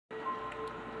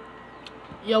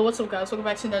Yo, what's up, guys? Welcome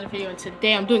back to another video, and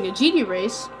today I'm doing a GD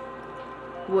race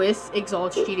with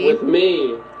XaldzGD. With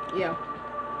me. Yeah.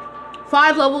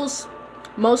 5 levels.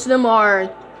 Most of them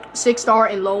are 6-star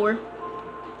and lower.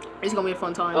 It's gonna be a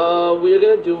fun time. We're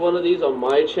gonna do one of these on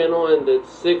my channel, and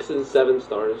it's 6 and 7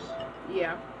 stars.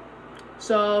 Yeah.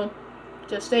 So,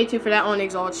 just stay tuned for that on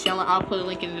XaldzGD's channel. I'll put a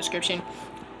link in the description.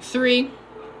 3,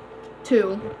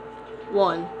 2,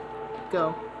 1,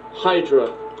 go.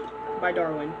 Hydra. By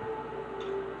Darwin.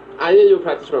 I need to do a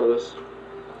practice run of this.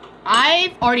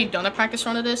 I've already done a practice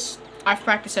run of this. I've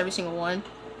practiced every single one.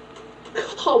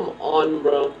 Come on,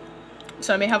 bro.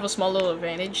 So I may have a small little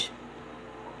advantage.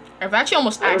 I've actually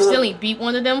almost accidentally beat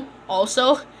one of them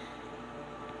also.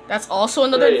 That's also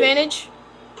another advantage.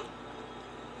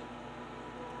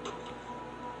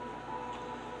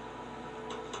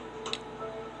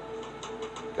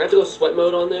 I have to go sweat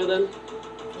mode on there then?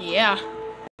 Yeah.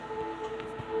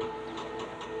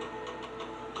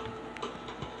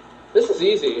 This is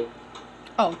easy.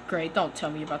 Oh, great. Don't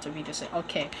tell me you're about to beat this.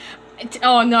 Okay.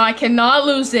 Oh, no. I cannot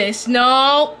lose this.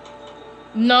 No.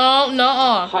 No.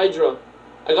 No. Hydra.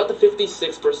 I got the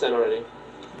 56% already.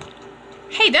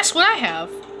 Hey, that's what I have.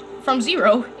 From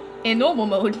 0 in normal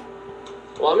mode.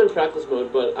 Well, I'm in practice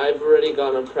mode, but I've already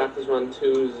gotten a practice run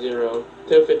 2-0.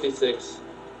 256.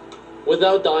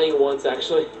 Without dying once,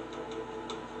 actually.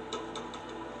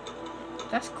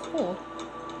 That's cool.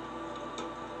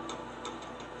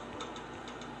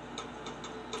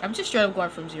 I'm just straight up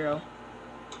going from 0.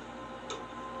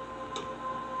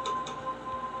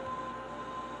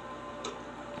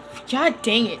 God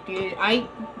dang it, dude. I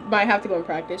might have to go and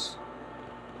practice.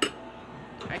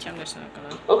 Actually, I'm just not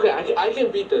gonna. Okay, I can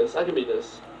beat this. I can beat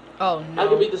this. Oh, no. I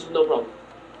can beat this with no problem.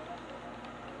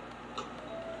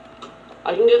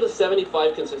 I can get the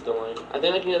 75 consistently. I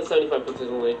think I can get the 75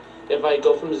 consistently if I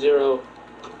go from 0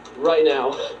 right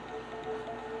now.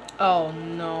 Oh,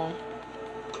 no.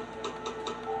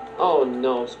 Oh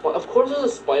no, of course there's a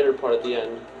spider part at the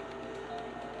end.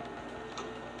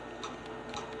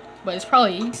 But it's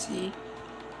probably easy.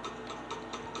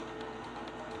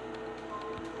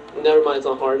 Never mind, it's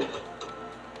not hard.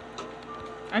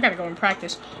 I gotta go and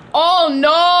practice. Oh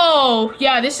no!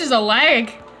 Yeah, this is a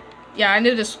lag. Yeah, I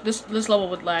knew this level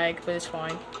would lag, but it's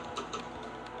fine.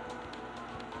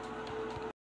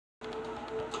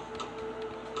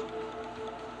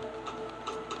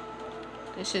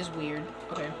 This is weird.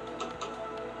 Okay.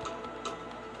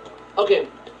 Okay,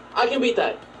 I can beat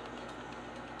that.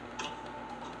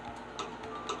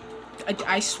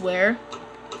 I swear.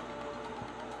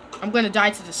 I'm gonna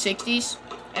die to the 60s,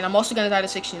 and I'm also gonna die to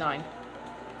 69.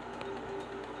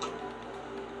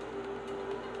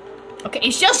 Okay,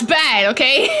 it's just bad,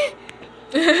 okay?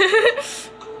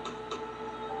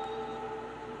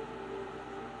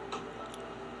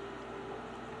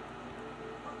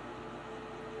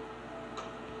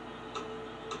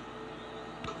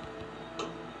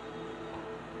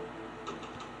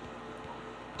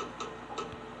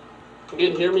 You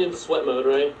can hear me in sweat mode,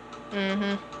 right?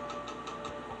 Mm-hmm.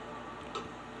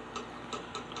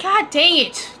 God dang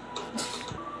it!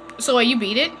 So, you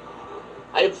beat it?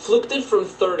 I fluked it from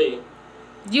 30.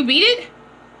 You beat it?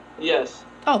 Yes.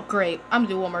 Oh, great. I'm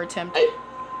gonna do one more attempt.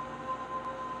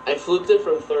 I fluked it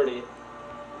from 30.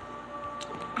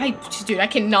 Dude, I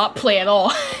cannot play at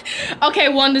all. Okay,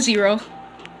 1-0.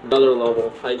 Another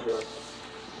level, Hydra.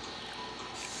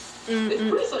 It's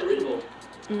pretty sight readable.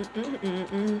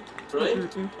 Right?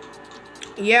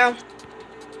 Yeah.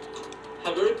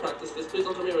 Have you already practiced this? Please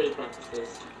don't tell me you already practiced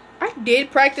this. I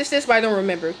did practice this, but I don't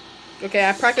remember. Okay,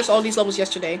 I practiced all these levels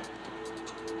yesterday.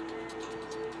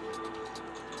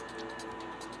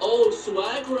 Oh,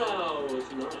 swag route!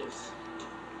 Nice.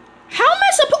 How am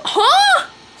I supposed? Huh?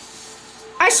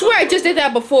 I swear I just did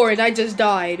that before and I just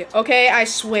died. Okay, I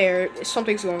swear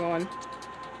something's going on.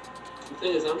 The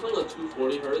thing is, I'm playing on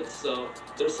 240 hertz, so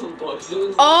there's some bugs in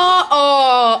this.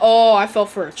 Oh, I fell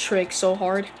for a trick so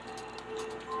hard.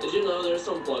 Did you know there's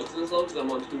some bugs in this level because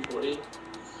I'm on 240?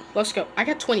 Let's go. I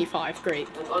got 25.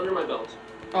 Great. That's under my belt.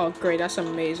 Oh, great. That's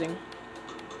amazing.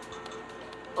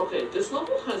 Okay, this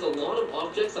level has a lot of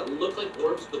objects that look like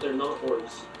orbs, but they're not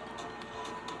orbs.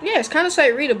 Yeah, it's kind of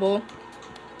sight readable.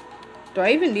 Do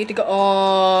I even need to go?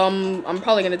 I'm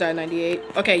probably gonna die at 98.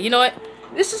 Okay, you know what?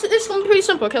 This gonna be pretty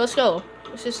simple. Okay, let's go.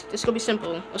 It's gonna be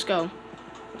simple. Let's go.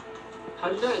 How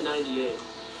did you die at 98?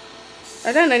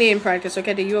 I died at 98 in practice.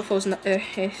 Okay, the UFO's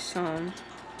it's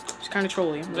kind of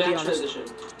trolly. To be honest. Transition.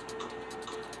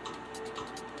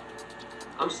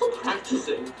 I'm still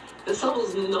practicing. This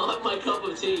level's not my cup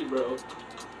of tea, bro.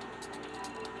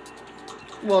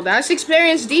 Well, that's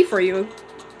experience D for you.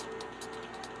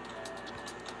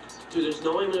 Dude, there's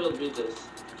no way I'm gonna be able to beat this.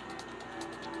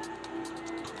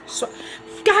 So,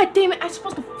 God damn it! I'm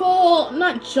supposed to fall,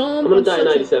 not jump. I'm gonna die at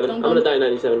 97. I'm gonna die at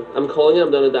 97. I'm calling it.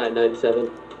 I'm gonna die at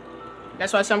 97.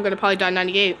 That's why I said I'm gonna probably die at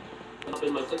 98.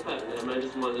 In my click pattern, I might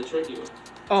just wanted to trick you.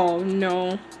 Oh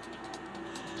no.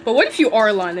 But what if you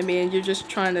are lying to me and you're just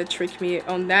trying to trick me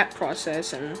on that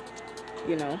process and,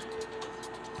 you know.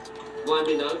 Well, I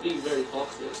mean, that would be very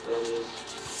toxic, but I mean,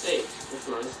 hey, that's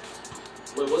nice.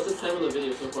 Wait, what's the time on the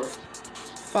video so far?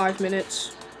 5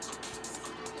 minutes.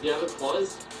 Do you have it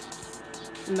paused?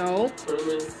 No.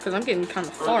 Because I'm getting kind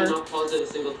of far. Or have you not paused it a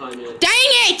single time yet? Dang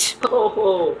it!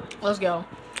 Oh. Let's go.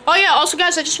 Oh yeah, also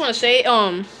guys, I just want to say,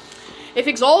 if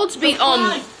Xalds beat,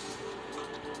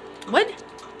 what?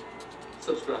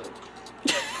 Subscribe.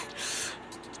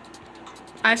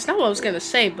 That's not what I was gonna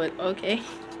say, but okay.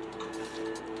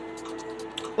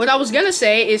 What I was gonna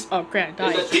say is, oh crap,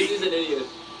 I died. He's an idiot.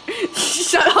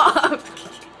 Shut up.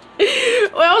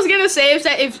 What I was gonna say is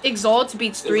that if Xalds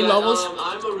beats 3 levels,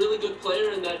 I'm a really good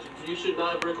player, and that you should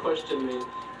not ever question me.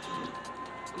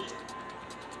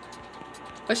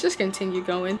 let's just continue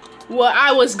going. What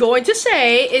I was going to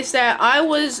say is that I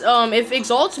was, if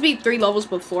Xalds beat 3 levels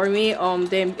before me,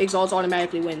 then Xalds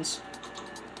automatically wins.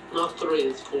 Not 3,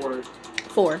 it's 4.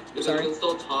 4, because sorry. you can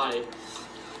still tie.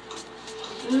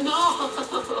 No!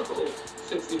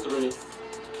 63.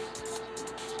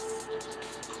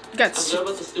 Got I forgot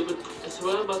about the stupid. I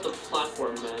forgot about the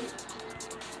platform, man.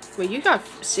 Wait, you got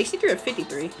 63 or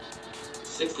 53?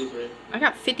 63. I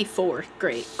got 54.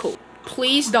 Great, cool.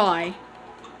 Please die.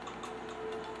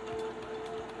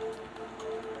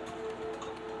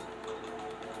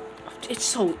 It's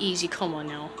so easy, come on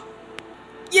now.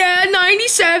 Yeah,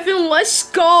 97, let's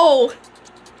go!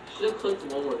 Should've clicked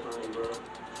one more time, bro.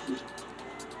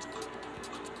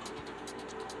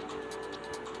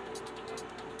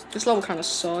 This level kind of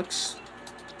sucks.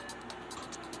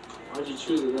 Why'd you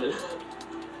choose it then?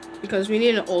 Because we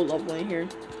need an old level in here.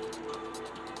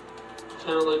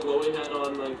 Kind of like what we had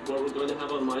on, like, what we're going to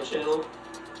have on my channel.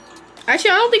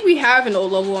 Actually, I don't think we have an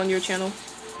old level on your channel.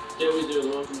 Yeah, we do.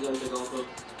 The one from Zentic also.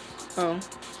 Oh.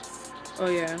 Oh,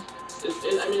 yeah.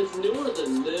 I mean, it's newer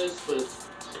than this, but it's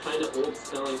kind of old. It's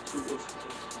kind of like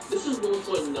this is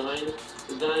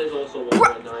 1.9. That is also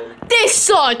 1.9. This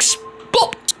sucks.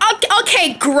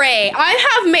 Okay, great. I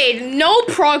have made no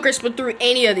progress but through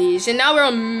any of these, and now we're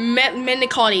on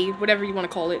Melancholy, whatever you want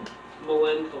to call it.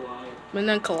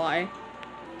 Melancholy.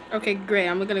 Okay, great.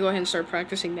 I'm gonna go ahead and start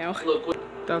practicing now. Look,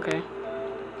 okay.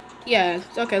 Yeah.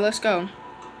 Okay. Let's go.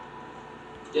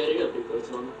 Yeah, you're gonna beat this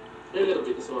one. You're gonna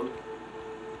beat this one.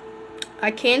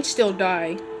 I can still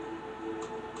die.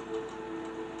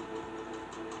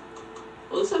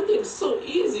 Well, this ending's so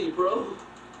easy, bro.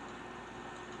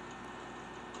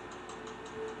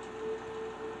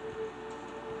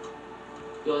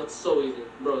 Yo, it's so easy.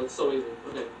 Bro, it's so easy.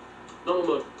 Okay. Normal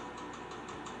mode.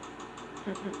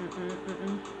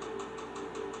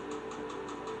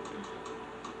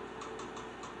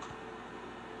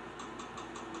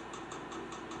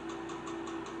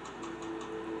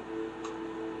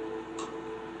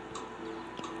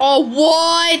 Oh,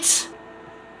 what?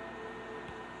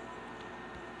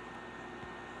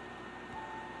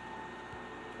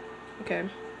 Okay.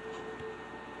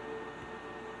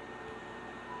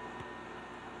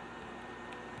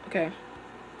 Okay.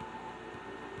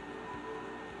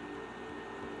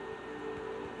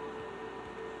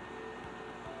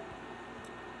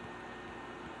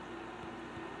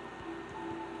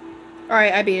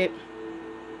 Alright, I beat it.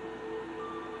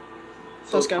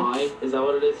 So let's go. Tie? Is that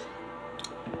what it is?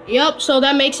 Yep, so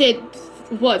that makes it,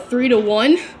 what,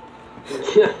 3-1?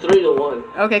 Yeah,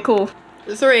 3-1. Okay, cool.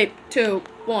 3, 2,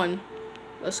 1.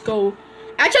 Let's go.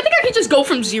 Actually, I think I can just go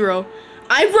from 0.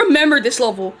 I remember this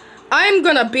level. I'm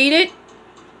gonna beat it.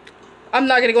 I'm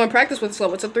not gonna go and practice with this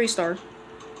level. It's a 3-star.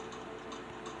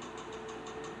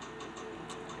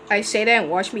 I say that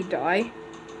and watch me die.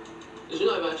 Did you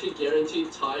know I'm actually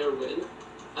guaranteed tie or win?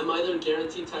 I'm either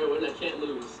guaranteed tie or win. I can't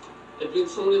lose. I've been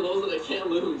so many lows that I can't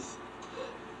lose.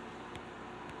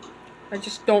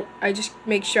 I just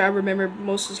make sure I remember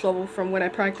most of this level from when I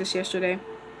practiced yesterday.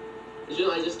 Did you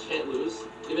know I just can't lose?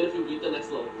 Even if we beat the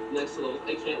next level,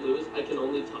 I can't lose. I can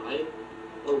only tie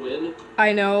or win.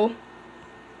 I know.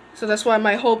 So that's why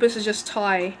my hope is to just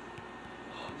tie.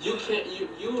 You can't.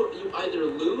 You either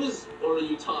lose or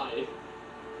you tie.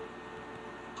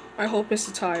 My hope is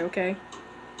to tie. Okay.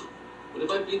 But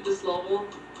if I beat this level,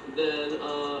 then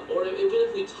or even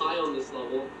if we tie on this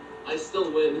level, I still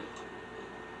win.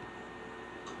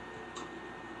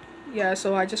 Yeah.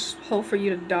 So I just hope for you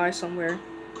to die somewhere.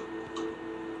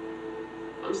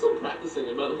 I'm still practicing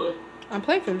it, by the way. I'm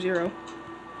playing from 0.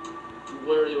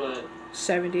 Where are you at?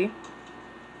 70. I'm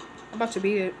about to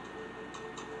beat it.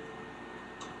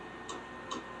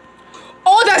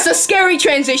 Oh, that's a scary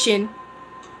transition.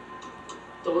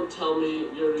 Don't tell me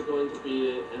you're going to beat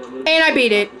it, and I'm gonna. And I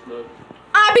beat it.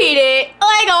 I beat it.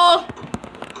 Lego.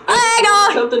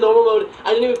 Lego. Attempt the normal mode.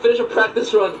 I didn't even finish a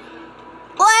practice run.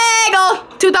 Lego.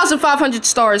 2,500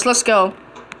 stars. Let's go.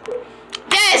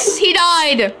 Yes, he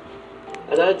died.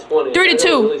 I died 20. 32.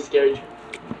 Really scary.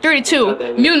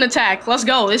 32. Mutant attack. Let's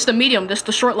go. It's the medium. This is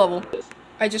the short level.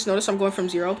 I just noticed I'm going from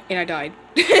 0, and I died.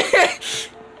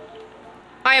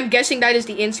 I am guessing that is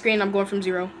the end screen. I'm going from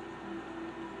 0.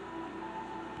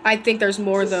 I think there's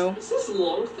more, though. Is this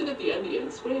long thing at the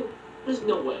end screen? There's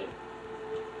no way.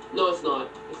 No, it's not.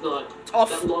 It's not. Off.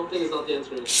 That long thing is not the end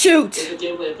screen. Shoot! There's a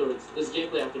gameplay afterwards. There's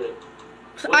gameplay after it.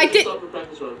 I did. Stop your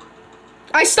practice run.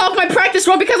 I stopped my practice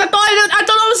run because I thought that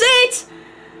was it.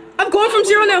 I'm going from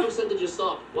 0 now. What percent did you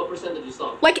stop? What percent did you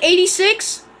stop? Like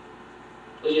 86.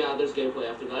 Oh, yeah, there's gameplay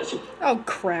after that. Oh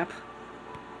crap.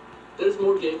 There's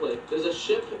more gameplay. There's a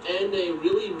ship and a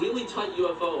really, really tight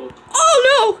UFO.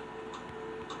 Oh no!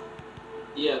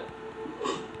 Yeah.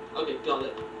 Okay, got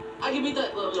it. I can beat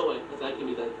that. No way. I can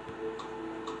beat that.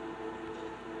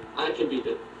 I can beat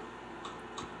it.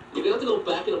 You're gonna have to go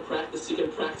back into practice so you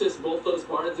can practice both those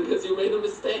parts because you made a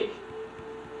mistake.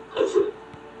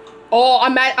 Oh,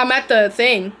 I'm at the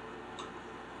thing.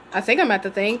 I think I'm at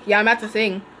the thing. Yeah, I'm at the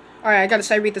thing. Alright, I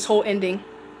gotta read this whole ending.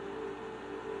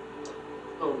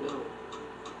 Oh no.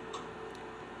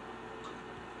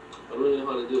 I don't really know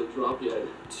how to do a drop yet.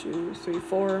 2, 3,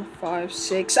 4, 5,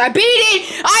 6. I beat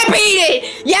it! I beat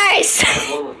it! Yes!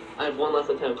 I have one last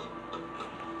attempt.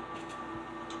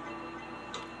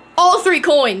 All 3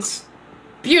 coins.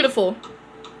 Beautiful.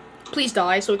 Please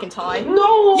die so we can tie.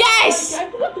 No! Yes!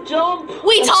 I forgot to jump!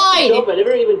 We tied! I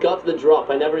never even got to the drop.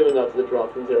 I never even got to the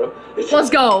drop from 0. Let's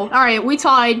go. Alright, we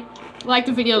tied. Like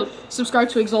the video, subscribe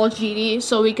to XaldzGD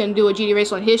so we can do a GD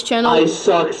race on his channel. I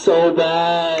suck so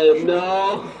bad.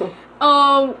 No.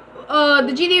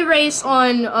 The GD race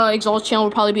on Xald's channel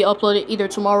will probably be uploaded either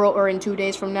tomorrow or in 2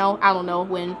 days from now. I don't know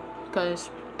when, because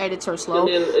edits are slow. I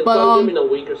mean, it's gonna be in a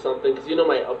week or something, because you know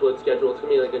my upload schedule. It's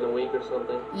gonna be like in a week or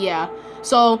something. Yeah.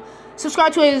 So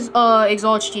subscribe to his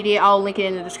XaldzGD. I'll link it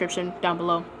in the description down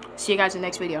below. See you guys in the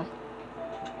next video.